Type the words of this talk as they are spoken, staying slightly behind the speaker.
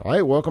All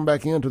right, welcome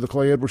back into the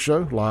Clay Edwards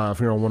Show, live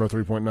here on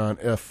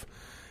 103.9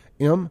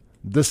 FM.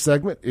 This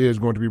segment is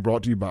going to be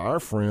brought to you by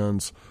our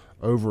friends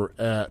over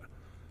at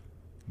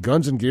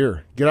Guns and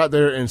Gear. Get out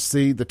there and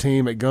see the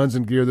team at Guns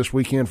and Gear this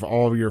weekend for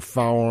all of your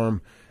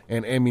firearm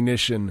and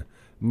ammunition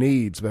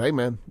needs. But hey,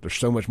 man, there's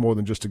so much more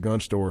than just a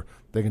gun store.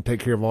 They can take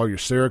care of all your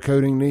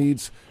Cerakoting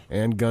needs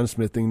and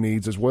gunsmithing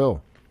needs as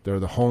well. They're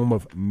the home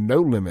of No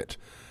Limit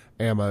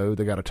Ammo.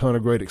 They got a ton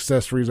of great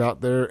accessories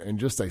out there and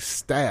just a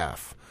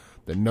staff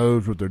that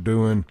knows what they're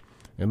doing.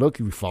 And look,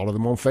 if you follow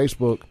them on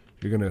Facebook,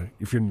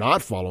 if you're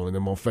not following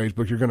them on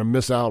Facebook, you're gonna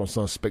miss out on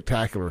some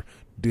spectacular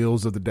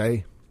deals of the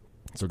day.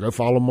 So go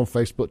follow them on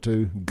Facebook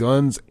too.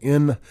 Guns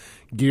in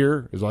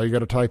Gear is all you got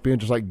to type in,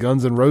 just like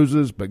Guns N'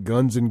 Roses, but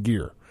Guns in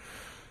Gear.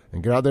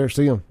 And get out there and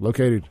see them.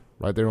 Located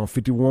right there on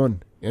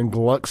 51 in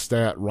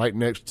Gluckstadt, right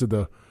next to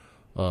the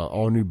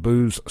all-new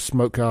Booze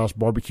Smokehouse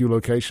Barbecue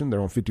location. They're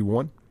on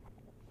 51.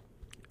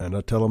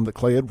 And tell them that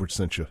Clay Edwards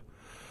sent you.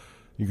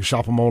 You can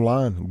shop them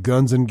online,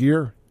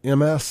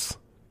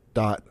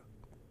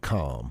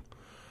 gunsandgearms.com.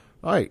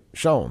 All right,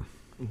 Sean.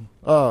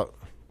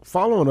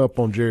 Following up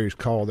on Jerry's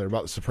call there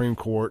about the Supreme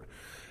Court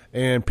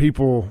and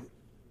people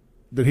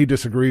that he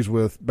disagrees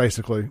with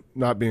basically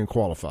not being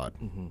qualified.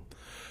 Mm-hmm.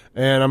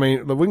 And, I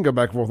mean, we can go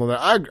back and forth on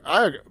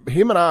that.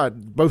 Him and I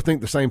both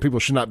think the same people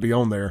should not be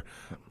on there.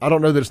 I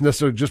don't know that it's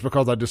necessarily just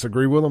because I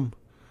disagree with them.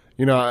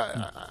 You know,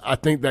 I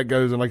think that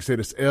goes, and like I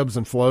said, it's ebbs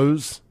and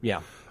flows.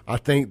 Yeah. I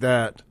think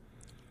that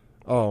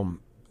I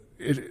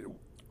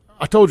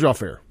told you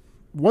off air.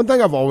 One thing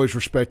I've always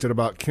respected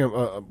about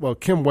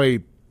Kim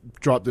Wade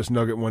dropped this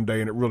nugget one day,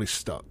 and it really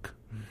stuck.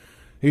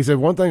 He said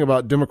one thing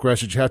about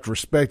Democrats that you have to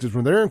respect is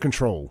when they're in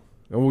control,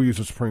 and we'll use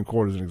the Supreme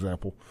Court as an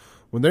example.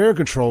 When they're in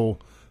control,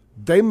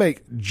 they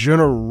make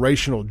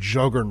generational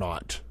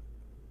juggernaut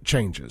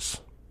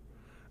changes.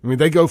 I mean,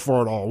 they go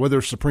for it all, whether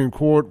it's Supreme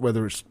Court,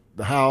 whether it's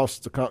the House,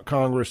 the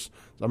Congress,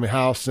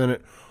 House,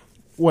 Senate,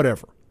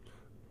 whatever,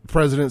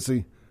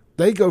 presidency.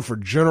 They go for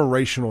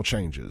generational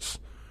changes.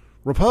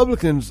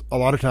 Republicans a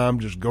lot of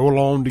times just go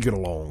along to get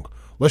along.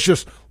 Let's be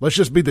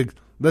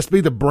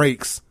the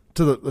brakes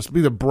to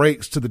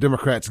the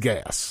Democrats'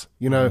 gas.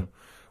 You know, mm-hmm.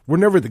 We're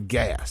never the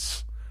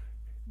gas.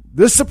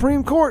 This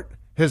Supreme Court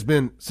has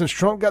been, since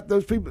Trump got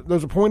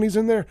those appointees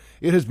in there,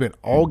 it has been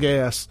all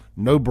gas,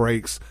 no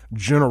brakes,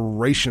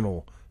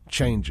 generational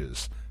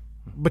changes.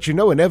 But you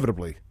know,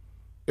 inevitably,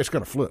 it's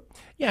going to flip.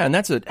 Yeah, and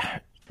that's what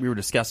we were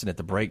discussing at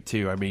the break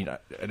too. I mean, I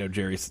know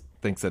Jerry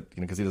thinks that,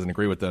 because he doesn't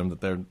agree with them,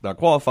 that they're not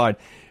qualified.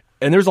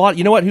 And there's a lot,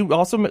 you know what, who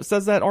also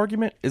says that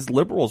argument is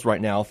liberals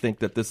right now think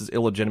that this is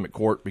illegitimate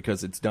court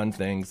because it's done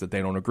things that they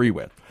don't agree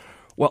with.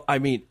 Well, I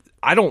mean,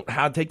 I don't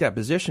have to take that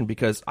position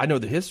because I know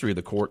the history of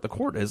the court. The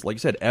court has, like you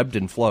said, ebbed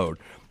and flowed.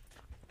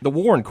 The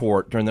Warren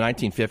Court during the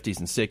 1950s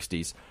and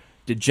 60s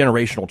did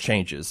generational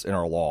changes in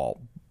our law,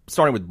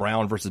 starting with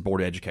Brown versus Board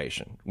of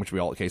Education, which we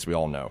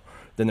all know.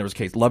 Then there was a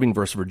case, Loving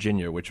versus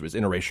Virginia, which was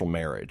interracial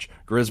marriage.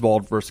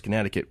 Griswold versus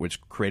Connecticut,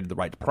 which created the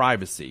right to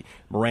privacy.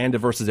 Miranda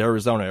versus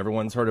Arizona.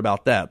 Everyone's heard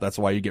about that. That's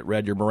why you get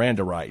read your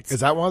Miranda rights.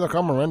 Is that why they're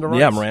called Miranda rights?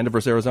 Yeah, Miranda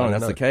versus Arizona.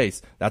 That's the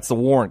case. That's the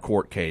Warren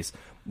Court case.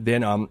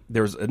 Then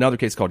there's another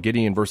case called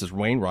Gideon versus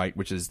Wainwright,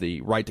 which is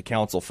the right to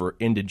counsel for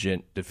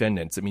indigent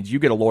defendants. It means you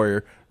get a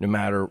lawyer no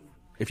matter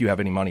if you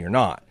have any money or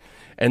not.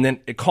 And then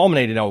it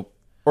culminated,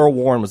 Earl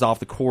Warren was off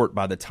the court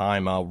by the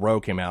time Roe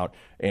came out,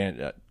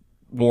 and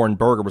Warren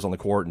Burger was on the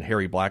court, and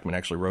Harry Blackmun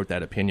actually wrote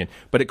that opinion.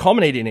 But it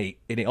culminated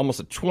in almost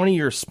a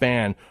 20-year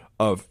span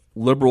of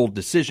liberal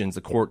decisions.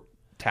 The court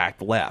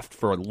tacked left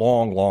for a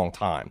long, long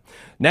time.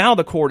 Now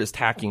the court is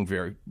tacking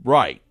very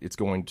right. It's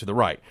going to the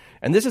right.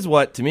 And this is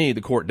what, to me, the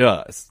court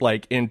does.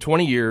 Like, in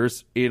 20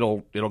 years,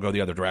 it'll go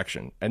the other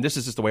direction. And this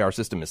is just the way our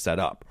system is set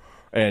up.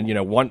 And,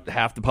 one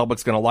half the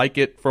public's going to like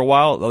it for a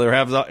while. The other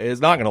half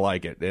is not going to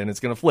like it, and it's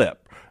going to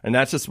flip. And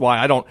that's just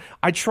why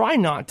I try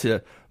not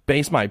to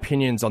base my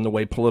opinions on the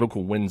way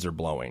political winds are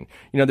blowing.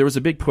 There was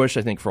a big push,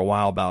 I think, for a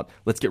while about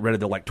let's get rid of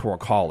the Electoral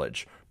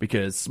College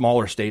because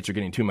smaller states are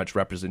getting too much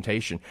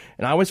representation.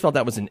 And I always felt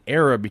that was an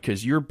error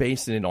because you're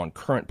basing it on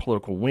current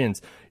political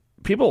winds.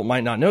 People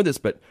might not know this,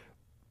 but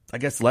I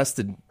guess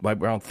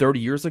around 30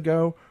 years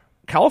ago,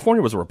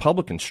 California was a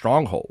Republican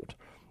stronghold.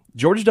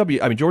 George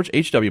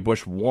H.W.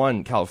 Bush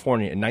won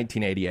California in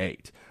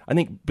 1988. I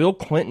think Bill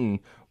Clinton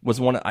was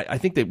one. I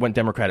think they went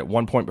Democrat at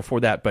one point before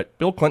that, but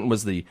Bill Clinton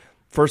was the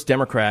first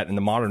Democrat in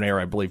the modern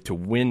era, I believe, to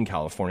win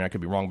California. I could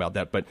be wrong about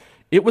that, but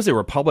it was a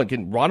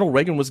Republican. Ronald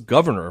Reagan was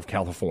governor of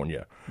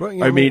California. Well,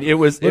 it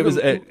was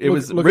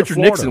Richard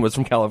Nixon was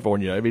from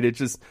California. I mean, it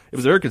was a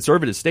very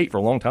conservative state for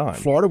a long time.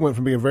 Florida went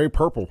from being very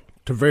purple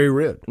to very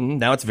red.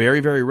 Now it's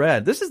very, very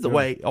red. This is the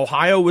way.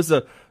 Ohio was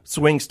a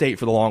swing state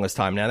for the longest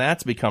time. Now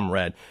that's become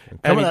red.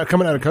 Coming out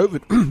of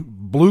COVID,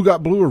 blue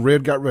got bluer,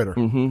 red got redder.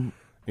 Mm-hmm.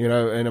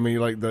 And I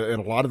mean, and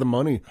a lot of the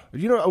money.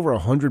 Over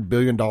 $100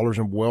 billion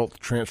in wealth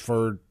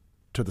transferred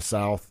to the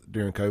South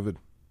during COVID.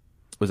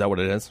 Was that what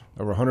it is?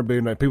 Over $100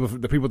 billion.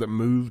 The people that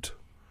moved,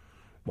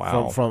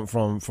 Wow.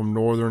 From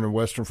northern and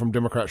western, from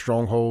Democrat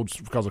strongholds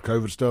because of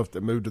COVID stuff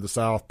that moved to the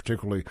South,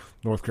 particularly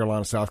North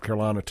Carolina, South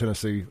Carolina,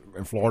 Tennessee,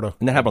 and Florida.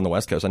 And that happened on the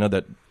West Coast. I know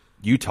that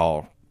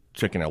Utah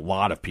took in a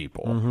lot of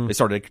people.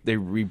 Mm-hmm. They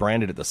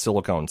rebranded it the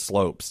Silicon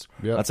Slopes.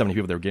 Yep. That's how many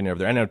people they were getting over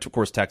there. I know, of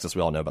course, Texas.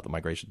 We all know about the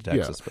migration to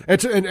Texas. Yeah.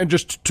 And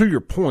just to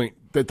your point,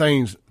 that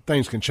things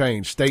can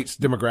change. States'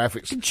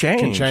 demographics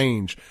can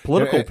change.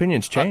 Political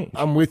opinions change.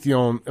 I'm with you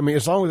on. I mean,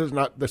 as long as it's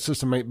not the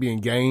system ain't being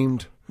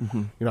gamed.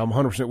 Mm-hmm. I'm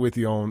 100% with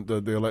you on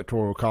the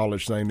electoral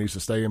college thing needs to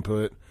stay in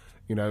put.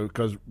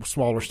 Because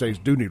smaller states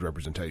do need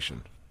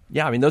representation.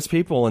 Yeah, I mean, those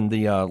people in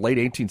the late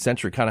 18th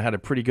century kind of had a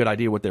pretty good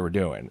idea what they were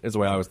doing, is the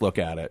way I always look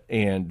at it.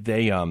 And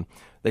they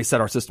set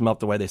our system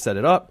up the way they set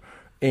it up.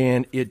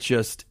 And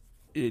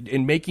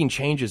in making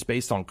changes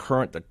based on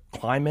the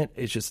climate,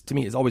 it's just, to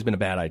me, it's always been a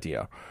bad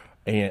idea.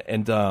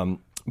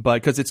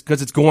 But because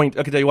it's going,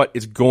 I can tell you what,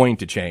 it's going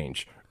to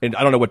change. And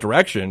I don't know what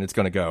direction it's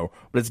going to go,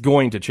 but it's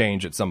going to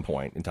change at some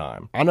point in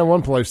time. I know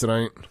one place that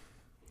ain't.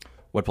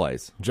 What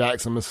place?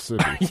 Jackson,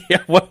 Mississippi.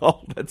 The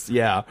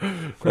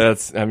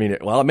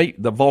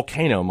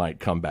volcano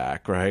might come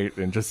back, right,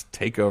 and just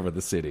take over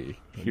the city.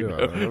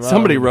 Yeah,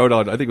 Somebody wrote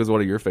on, I think it was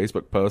one of your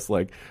Facebook posts,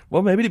 like,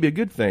 well, maybe it'd be a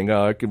good thing.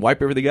 It could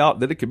wipe everything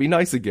out, then it could be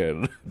nice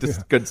again.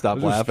 Couldn't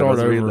stop laughing. Start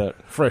over.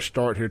 Fresh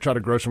start here. Try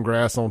to grow some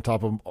grass on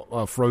top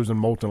of frozen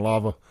molten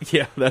lava.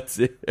 Yeah, that's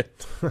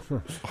it.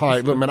 All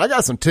right, look, man, I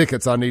got some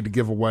tickets I need to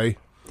give away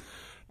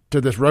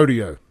to this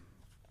rodeo.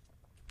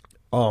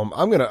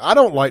 I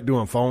don't like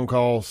doing phone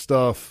call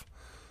stuff,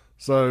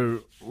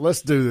 so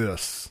let's do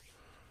this.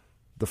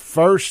 The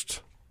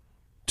first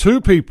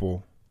 2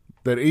 people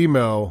that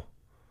email,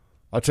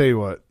 I'll tell you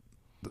what,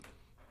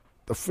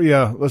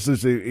 let's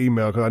just do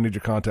email because I need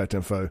your contact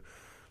info.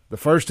 The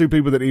first 2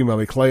 people that email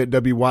me,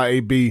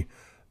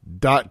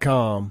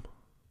 clay@wyab.com,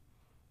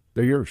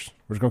 they're yours.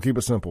 We're just going to keep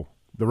it simple.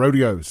 The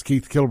rodeos,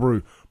 Keith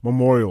Killebrew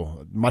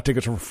Memorial. My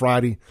tickets are for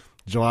Friday,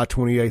 July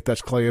 28th.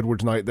 That's Clay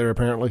Edwards night there,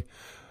 apparently.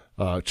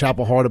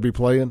 Chapel Hart will be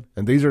playing,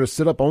 and these are to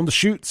sit up on the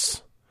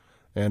chutes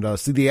and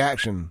see the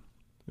action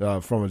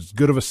from as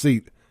good of a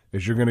seat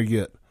as you're going to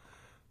get.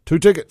 2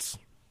 tickets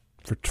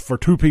for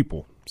 2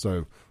 people.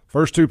 So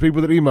first 2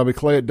 people that email me,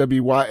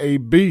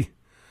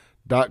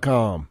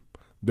 clay@wyab.com.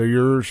 They're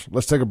yours.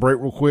 Let's take a break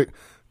real quick.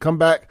 Come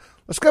back.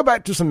 Let's go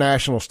back to some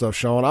national stuff,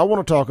 Sean. I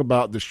want to talk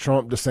about this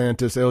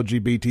Trump-DeSantis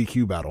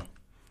LGBTQ battle.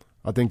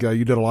 I think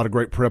you did a lot of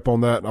great prep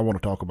on that, and I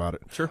want to talk about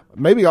it. Sure.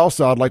 Maybe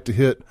also I'd like to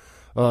hit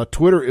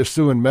Twitter is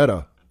suing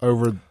Meta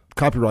over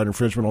copyright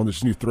infringement on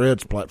this new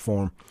Threads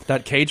platform.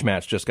 That cage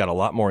match just got a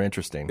lot more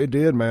interesting. It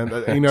did, man.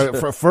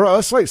 For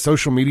us like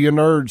social media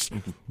nerds,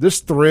 this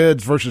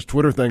Threads versus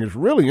Twitter thing is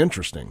really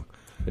interesting.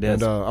 It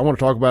is. And I want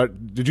to talk about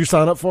it. Did you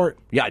sign up for it?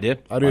 Yeah, I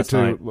did. I did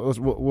too.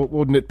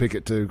 We'll nitpick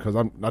it too because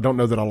I don't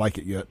know that I like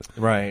it yet.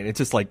 Right. It's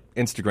just like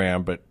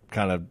Instagram, but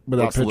kind of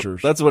without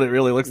pictures. That's what it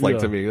really looks like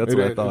to me. That's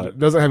what I thought. It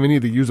doesn't have any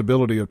of the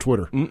usability of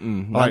Twitter.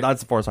 Not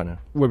as far as I know.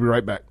 We'll be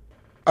right back.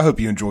 I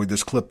hope you enjoyed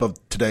this clip of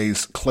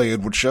today's Clay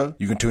Edwards Show.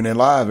 You can tune in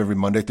live every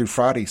Monday through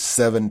Friday,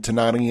 7 to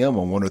 9 a.m.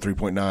 on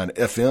 103.9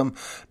 FM,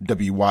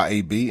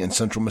 WYAB in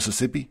Central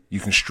Mississippi. You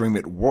can stream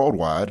it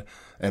worldwide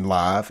and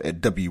live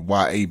at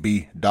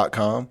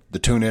WYAB.com, the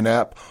TuneIn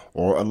app,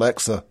 or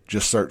Alexa.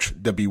 Just search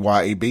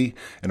WYAB.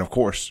 And, of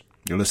course,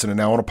 you're listening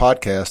now on a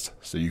podcast,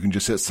 so you can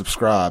just hit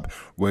subscribe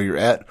where you're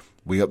at.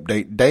 We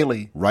update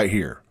daily right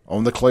here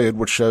on the Clay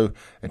Edwards Show,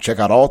 and check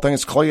out all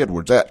things Clay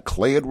Edwards at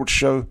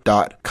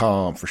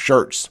ClayEdwardsShow.com for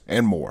shirts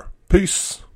and more. Peace.